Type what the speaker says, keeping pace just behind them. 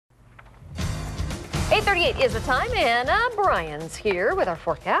8:38 is the time, and Brian's here with our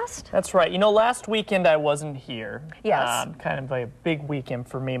forecast. That's right. You know, last weekend I wasn't here. Yes. Kind of a big weekend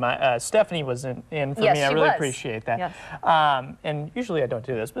for me. My Stephanie was in for Yes, me. I she really was. appreciate that. Yes. And usually I don't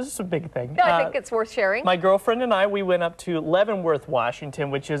do this, but this is a big thing. No, I think it's worth sharing. My girlfriend and I, we went up to Leavenworth,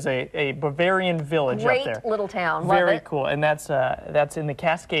 Washington, which is a Bavarian village Great up there. little town. Love Very it. cool. And that's in the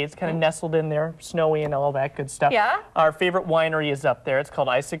Cascades, kind of nestled in there, snowy and all that good stuff. Yeah. Our favorite winery is up there. It's called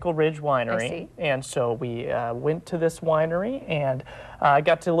Icicle Ridge Winery. I see. And so we went to this winery, and I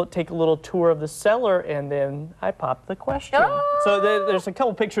got to take a little tour of the cellar, and then I popped the question. Oh! So there's a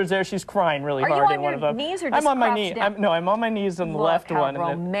couple pictures there. She's crying really Are you hard on in one your of them. knees or just I'm on my crouched knee. down? No, I'm on my knees on the left Look one. how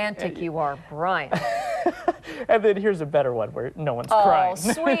romantic you are, Brian. And then here's a better one where no one's Oh, crying.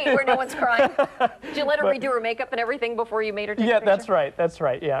 sweet, where no one's crying. Did you let her redo her makeup and everything before you made her take a Yeah, picture? that's right. That's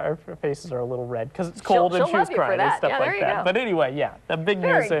right. Yeah, her faces are a little red because it's cold and she'll she was love you for crying that. and stuff Yeah, like there you that. go. But anyway, yeah, the big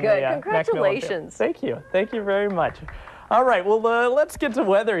Very news in good. the Congratulations. Thank you. Thank you very much. All right, well, let's get to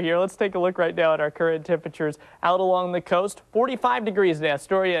weather here. Let's take a look right now at our current temperatures out along the coast. 45 degrees in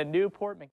Astoria and Newport.